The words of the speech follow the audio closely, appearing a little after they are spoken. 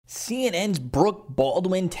CNN's Brooke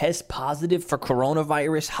Baldwin tests positive for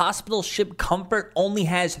coronavirus. Hospital ship Comfort only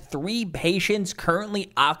has 3 patients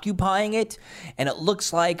currently occupying it, and it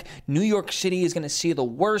looks like New York City is going to see the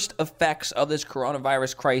worst effects of this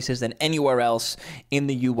coronavirus crisis than anywhere else in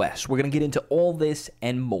the U.S. We're going to get into all this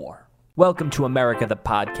and more. Welcome to America the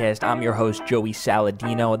Podcast. I'm your host, Joey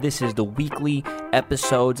Saladino. This is the weekly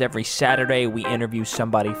episodes. Every Saturday, we interview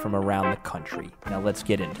somebody from around the country. Now, let's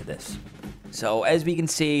get into this. So, as we can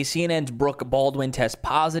see, CNN's Brooke Baldwin tests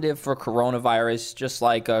positive for coronavirus, just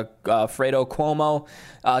like Fredo Cuomo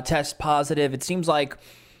tests positive. It seems like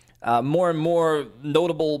more and more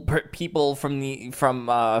notable people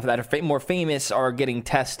that are more famous are getting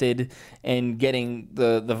tested and getting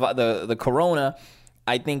the corona.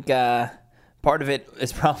 I think part of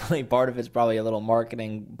it's probably a little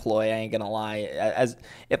marketing ploy. I ain't gonna lie. As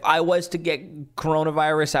if I was to get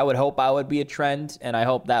coronavirus, I would hope I would be a trend, and I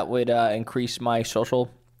hope that would increase my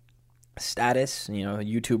social status. You know, a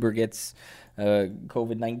YouTuber gets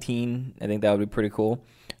COVID-19. I think that would be pretty cool.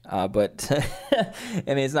 But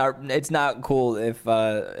I mean, it's not cool if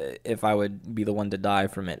I would be the one to die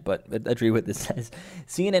from it. But let's read what this says.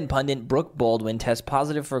 CNN pundit Brooke Baldwin tests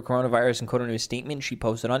positive for coronavirus, according to a statement she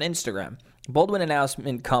posted on Instagram. Baldwin's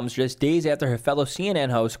announcement comes just days after her fellow CNN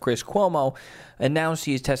host Chris Cuomo announced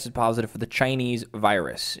he has tested positive for the Chinese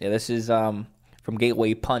virus. Yeah, this is from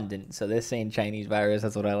Gateway Pundit, so this ain't Chinese virus.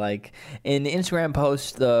 That's what I like. In the Instagram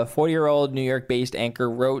post, the 40-year-old New York-based anchor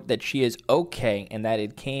wrote that she is okay and that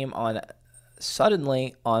it came on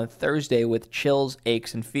suddenly on Thursday with chills,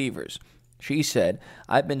 aches, and fevers. She said,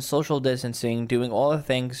 "I've been social distancing, doing all the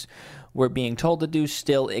things we're being told to do.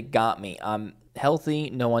 Still, it got me. I'm healthy,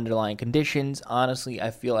 no underlying conditions. Honestly, I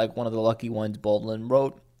feel like one of the lucky ones," Baldwin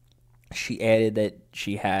wrote. She added that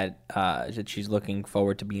that she's looking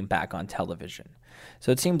forward to being back on television.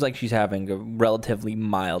 So it seems like she's having a relatively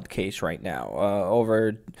mild case right now.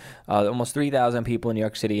 Over almost 3,000 people in New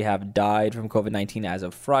York City have died from COVID-19 as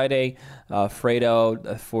of Friday.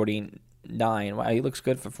 Fredo, 49, wow, he looks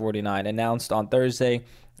good for 49, announced on Thursday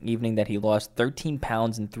evening that he lost 13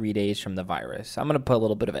 pounds in 3 days from the virus. I'm going to put a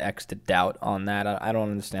little bit of an X to doubt on that. I don't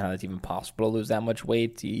understand how that's even possible to lose that much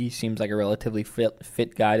weight. He seems like a relatively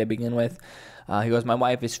fit guy to begin with. He goes, "My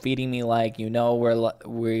wife is feeding me like,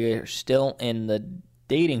 we're still in the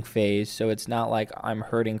dating phase, so it's not like I'm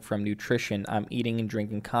hurting from nutrition. I'm eating and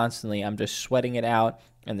drinking constantly. I'm just sweating it out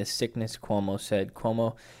and the sickness," Cuomo said.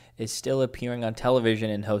 Cuomo is still appearing on television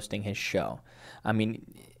and hosting his show. I mean,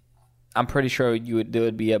 I'm pretty sure there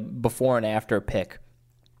would be a before and after pic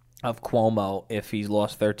of Cuomo if he's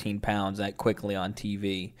lost 13 pounds that quickly on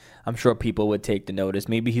TV. I'm sure people would take the notice.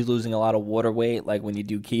 Maybe he's losing a lot of water weight, like when you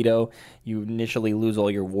do keto, you initially lose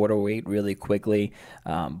all your water weight really quickly.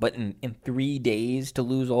 But in 3 days to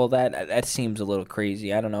lose all that seems a little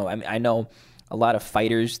crazy. I don't know. I mean, I know a lot of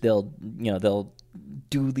fighters, they'll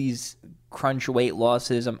do these crunch weight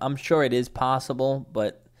losses. I'm sure it is possible,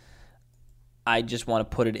 but I just want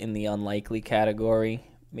to put it in the unlikely category.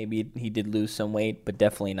 Maybe he did lose some weight, but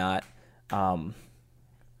definitely not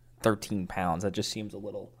 13 pounds. That just seems a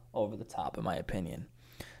little over the top, in my opinion.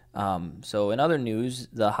 So in other news,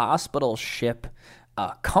 the hospital ship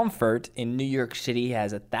Comfort in New York City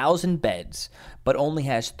has 1,000 beds, but only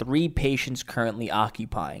has 3 patients currently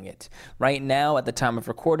occupying it. Right now, at the time of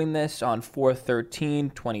recording this, on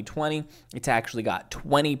 4/13/2020, it's actually got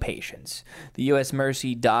 20 patients. The U.S.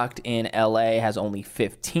 Mercy docked in L.A. has only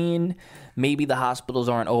 15. Maybe the hospitals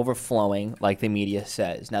aren't overflowing like the media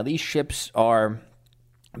says. Now, these ships are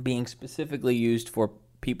being specifically used for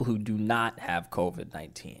people who do not have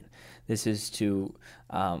COVID-19. This is to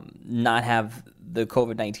not have the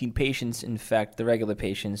COVID-19 patients infect the regular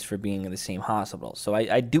patients for being in the same hospital. So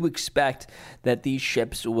I do expect that these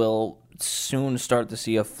ships will soon start to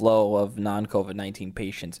see a flow of non-COVID-19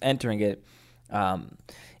 patients entering it.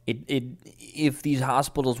 If these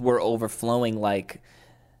hospitals were overflowing like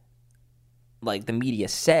the media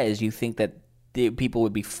says, you think that people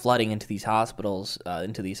would be flooding into these hospitals,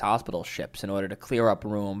 into these hospital ships in order to clear up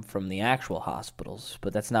room from the actual hospitals.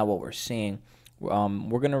 But that's not what we're seeing.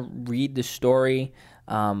 We're going to read the story.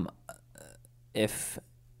 If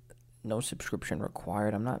no subscription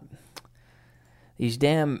required, these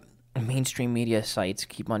damn mainstream media sites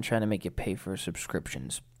keep on trying to make you pay for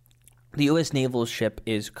subscriptions. The U.S. naval ship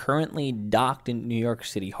is currently docked in New York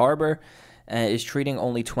City Harbor, is treating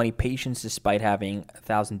only 20 patients despite having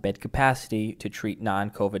 1,000 bed capacity to treat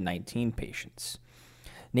non-COVID-19 patients.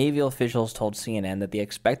 Navy officials told CNN that they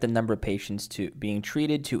expect the number of patients being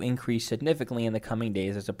treated to increase significantly in the coming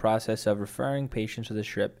days as the process of referring patients to the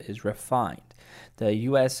ship is refined. The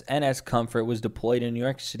USNS Comfort was deployed in New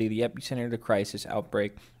York City, the epicenter of the crisis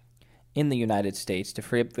outbreak, in the United States to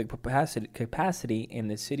free up the capacity in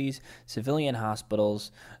the city's civilian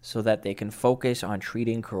hospitals so that they can focus on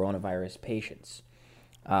treating coronavirus patients.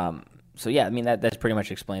 So yeah, I mean that pretty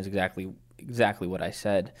much explains exactly what I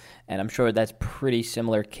said, and I'm sure that's pretty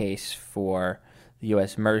similar case for the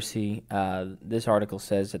U.S. Mercy. This article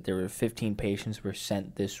says that there were 15 patients were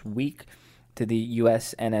sent this week to the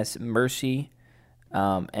USNS Mercy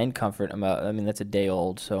and Comfort. I mean that's a day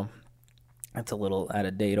old, so that's a little out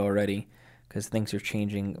of date already because things are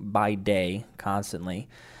changing by day constantly.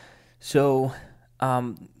 So I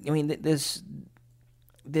mean this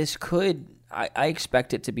could. I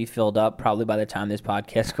expect it to be filled up probably by the time this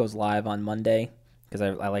podcast goes live on Monday because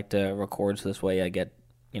I like to record so this way I get,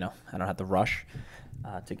 I don't have to rush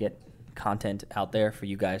to get content out there for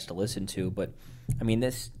you guys to listen to. But, I mean,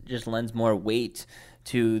 this just lends more weight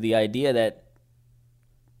to the idea that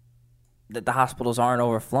the hospitals aren't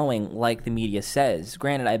overflowing like the media says.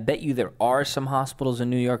 Granted, I bet you there are some hospitals in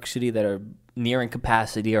New York City that are nearing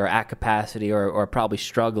capacity or at capacity or probably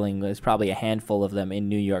struggling. There's probably a handful of them in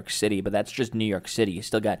New York City, but that's just New York City. You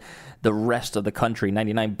still got the rest of the country.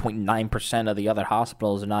 99.9% of the other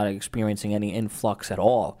hospitals are not experiencing any influx at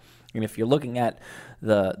all. And if you're looking at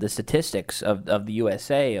the statistics of the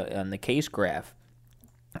USA on the case graph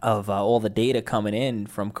of all the data coming in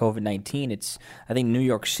from COVID-19, I think New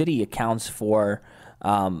York City accounts for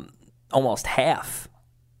almost half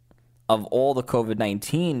of all the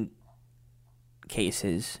COVID-19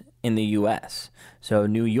 cases in the U.S. So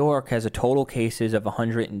New York has a total cases of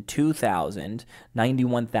 102,000,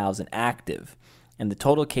 91,000 active. And the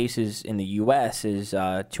total cases in the U.S. is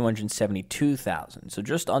 272,000. So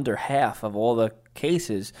just under half of all the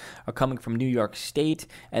cases are coming from New York State,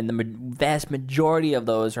 and the vast majority of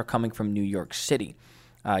those are coming from New York City.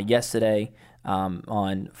 Yesterday,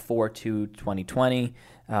 on 4/2/2020,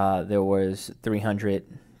 there was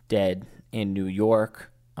 300 dead in New York.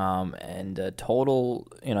 And total,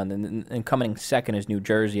 and coming second is New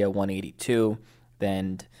Jersey at 182.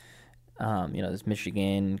 Then, there's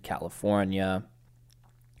Michigan, California.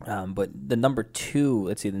 But the number two,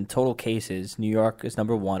 let's see, in total cases, New York is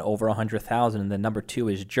number one, over 100,000. And then number two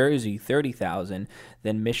is Jersey, 30,000.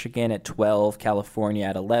 Then Michigan at 12, California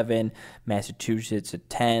at 11, Massachusetts at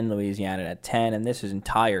 10, Louisiana at 10. And this is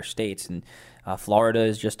entire states. And Florida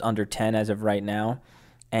is just under 10 as of right now.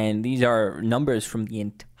 And these are numbers from the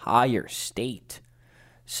entire state.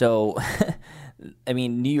 So, I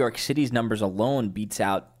mean, New York City's numbers alone beats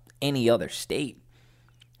out any other state.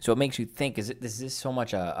 So it makes you think, is this so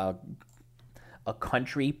much a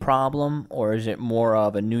country problem, or is it more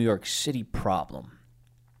of a New York City problem?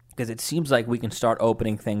 Because it seems like we can start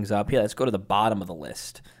opening things up. Here, let's go to the bottom of the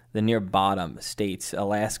list. The near bottom states,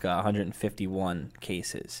 Alaska, 151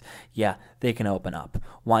 cases. Yeah, they can open up.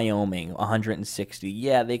 Wyoming, 160.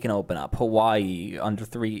 Yeah, they can open up. Hawaii, under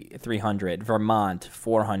 300. Vermont,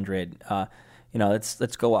 400.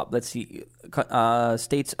 Let's go up. Let's see.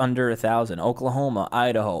 States under 1,000. Oklahoma,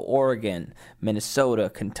 Idaho, Oregon, Minnesota,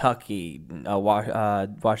 Kentucky,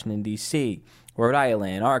 Washington, D.C., Rhode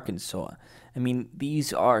Island, Arkansas. I mean,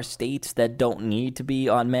 these are states that don't need to be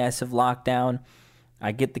on massive lockdown.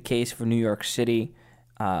 I get the case for New York City.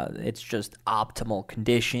 It's just optimal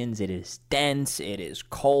conditions. It is dense. It is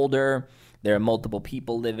colder. There are multiple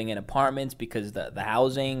people living in apartments because the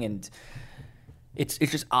housing, and it's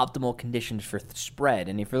just optimal conditions for spread.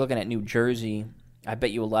 And if you're looking at New Jersey, I bet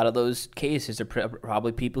you a lot of those cases are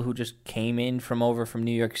probably people who just came in from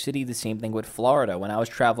New York City. The same thing with Florida. When I was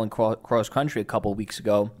traveling cross country a couple of weeks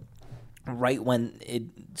ago, right when it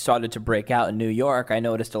started to break out in New York, I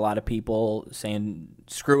noticed a lot of people saying,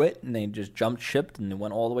 screw it, and they just jumped ship and they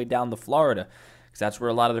went all the way down to Florida because that's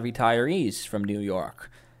where a lot of the retirees from New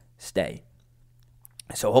York stay.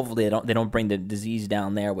 So hopefully they don't bring the disease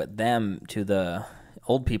down there with them to the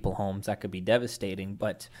old people homes. That could be devastating,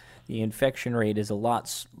 but the infection rate is a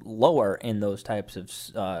lot lower in those types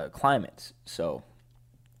of climates. So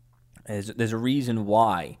there's a reason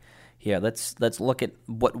why. Here, let's look at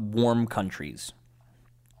what warm countries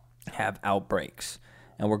have outbreaks.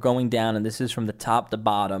 And we're going down, and this is from the top to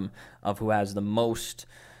bottom of who has the most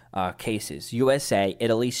cases. USA,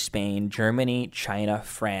 Italy, Spain, Germany, China,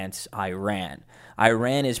 France, Iran.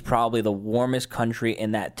 Iran is probably the warmest country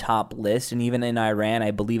in that top list, and even in Iran, I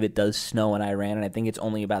believe it does snow in Iran, and I think it's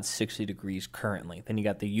only about 60 degrees currently. Then you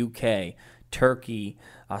got the UK, Turkey,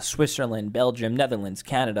 Switzerland, Belgium, Netherlands,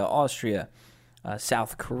 Canada, Austria,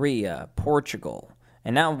 South Korea, Portugal,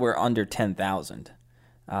 and now we're under 10,000.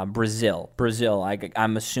 Brazil,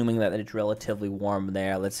 I'm assuming that it's relatively warm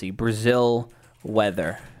there. Let's see, Brazil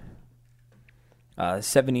weather.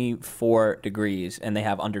 74 degrees, and they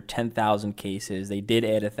have under 10,000 cases. They did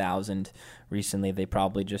add 1,000 recently. They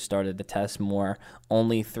probably just started to test more.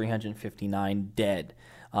 Only 359 dead.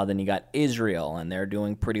 Then you got Israel, and they're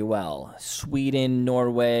doing pretty well. Sweden,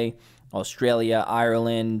 Norway, Australia,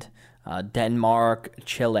 Ireland, Denmark,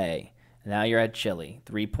 Chile. Now you're at Chile,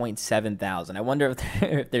 3.7 thousand. I wonder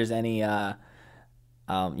if there's any,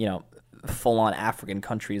 full-on African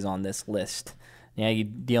countries on this list. Yeah, you're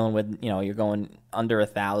dealing with, you're going under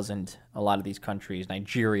 1,000. A lot of these countries,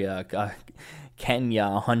 Nigeria, Kenya,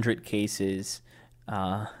 100 cases.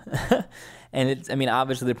 And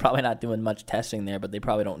obviously they're probably not doing much testing there, but they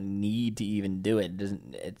probably don't need to even do it.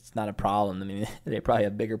 It's not a problem. They probably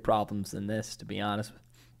have bigger problems than this, to be honest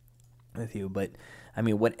with you. But,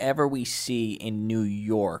 whatever we see in New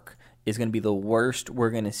York is going to be the worst we're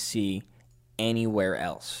going to see anywhere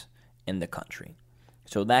else in the country.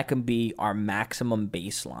 So that can be our maximum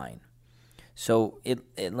baseline. So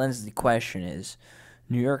it lends the question is,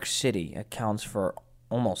 New York City accounts for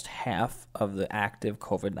almost half of the active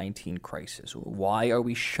COVID-19 crisis. Why are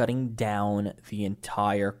we shutting down the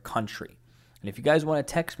entire country? And if you guys want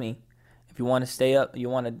to text me, if you want to stay up, you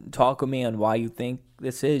want to talk with me on why you think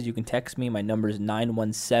this is, you can text me. My number is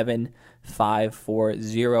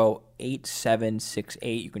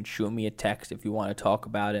 917-540-8768. You can shoot me a text if you want to talk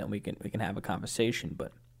about it, and we can have a conversation.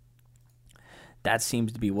 But that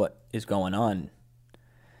seems to be what is going on.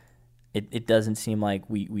 It doesn't seem like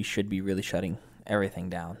we should be really shutting everything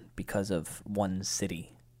down because of one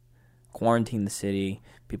city. Quarantine the city,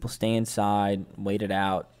 people stay inside, wait it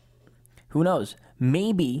out. Who knows?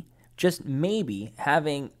 Maybe, just maybe,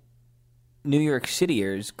 having New York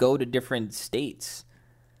Cityers go to different states.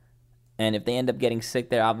 And if they end up getting sick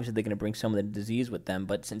there, obviously they're going to bring some of the disease with them.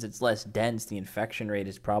 But since it's less dense, the infection rate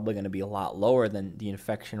is probably going to be a lot lower than the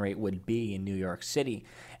infection rate would be in New York City.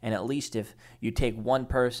 And at least if you take one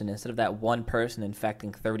person, instead of that one person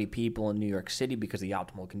infecting 30 people in New York City because of the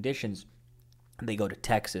optimal conditions, they go to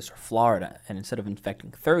Texas or Florida. And instead of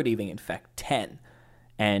infecting 30, they infect 10.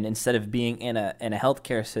 And instead of being in a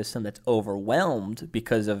healthcare system that's overwhelmed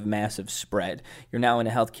because of massive spread, you're now in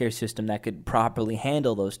a healthcare system that could properly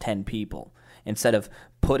handle those 10 people instead of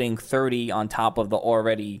putting 30 on top of the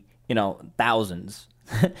already, thousands.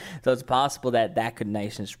 So it's possible that could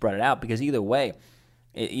nice and spread it out, because either way,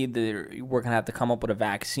 either we're going to have to come up with a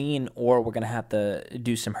vaccine, or we're going to have to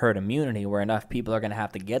do some herd immunity where enough people are going to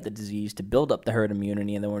have to get the disease to build up the herd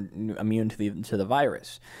immunity, and then we're immune to the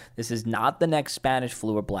virus. This is not the next Spanish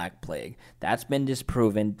flu or Black Plague. That's been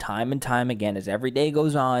disproven time and time again. As every day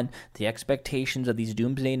goes on, the expectations of these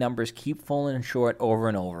doomsday numbers keep falling short over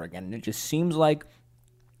and over again. And it just seems like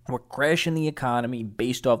we're crashing the economy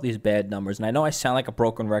based off these bad numbers. And I know I sound like a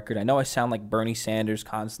broken record. I know I sound like Bernie Sanders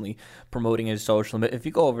constantly promoting his social. But if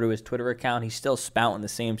you go over to his Twitter account, he's still spouting the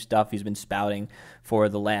same stuff he's been spouting for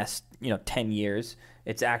the last 10 years.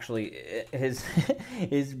 It's actually his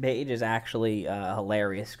page is actually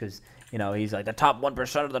hilarious, because he's like the top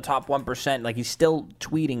 1% of the top 1%. Like, he's still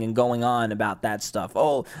tweeting and going on about that stuff.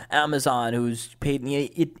 Oh, Amazon, who's paid.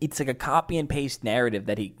 It's like a copy and paste narrative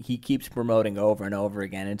that he keeps promoting over and over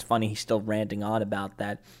again. And it's funny, he's still ranting on about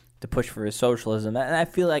that to push for his socialism. And I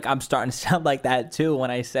feel like I'm starting to sound like that too when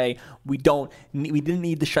I say we didn't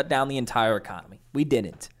need to shut down the entire economy. We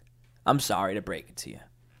didn't. I'm sorry to break it to you.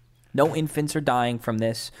 No infants are dying from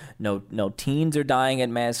this. No teens are dying at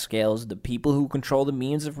mass scales. The people who control the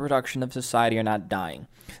means of production of society are not dying.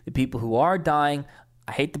 The people who are dying,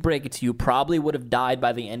 I hate to break it to you, probably would have died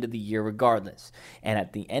by the end of the year regardless. And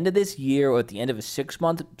at the end of this year, or at the end of a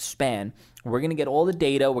 6-month span, we're going to get all the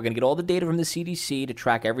data. We're going to get all the data from the CDC to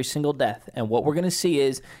track every single death. And what we're going to see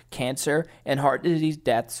is cancer and heart disease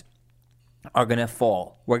deaths are going to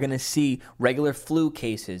fall. We're going to see regular flu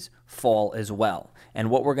cases fall as well. And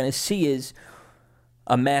what we're going to see is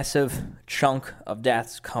a massive chunk of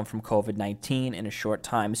deaths come from COVID-19 in a short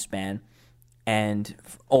time span. And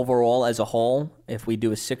overall, as a whole, if we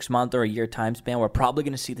do a 6-month or a year time span, we're probably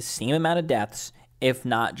going to see the same amount of deaths, if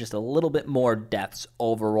not just a little bit more deaths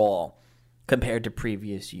overall compared to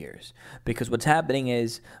previous years. Because what's happening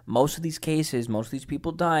is most of these cases, most of these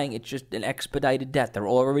people dying, it's just an expedited death. They're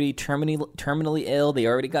already terminally ill. They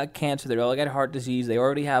already got cancer. They already got heart disease. They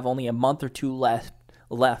already have only a month or two left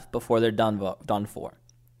before they're done for.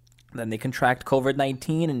 Then they contract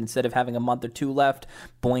COVID-19, and instead of having a month or two left,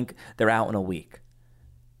 boink, they're out in a week.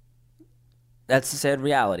 That's the sad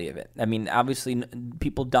reality of it. Obviously,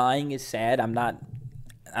 people dying is sad.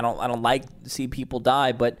 I don't like to see people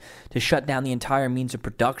die, but to shut down the entire means of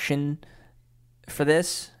production for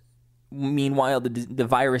this, meanwhile the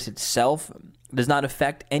virus itself does not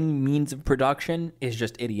affect any means of production, is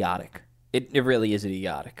just idiotic. It really is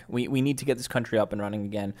idiotic. We need to get this country up and running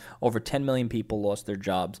again. Over 10 million people lost their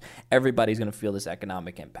jobs. Everybody's going to feel this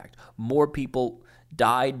economic impact. More people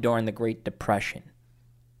died during the Great Depression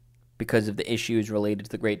because of the issues related to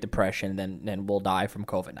the Great Depression than will die from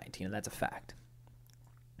COVID-19. And that's a fact.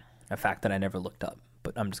 A fact that I never looked up,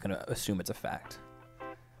 but I'm just going to assume it's a fact.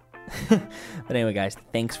 But anyway, guys,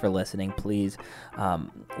 thanks for listening. Please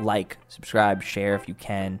like, subscribe, share if you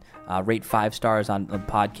can. Rate 5 stars on the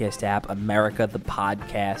podcast app, America the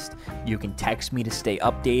Podcast. You can text me to stay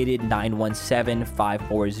updated,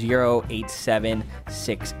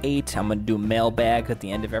 917-540-8768. I'm going to do a mailbag at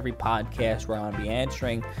the end of every podcast where I'm going to be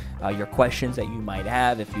answering your questions that you might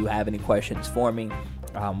have. If you have any questions for me,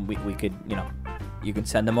 we could, you can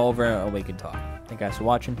send them over or we can talk. Thank you guys for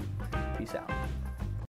watching. Peace out.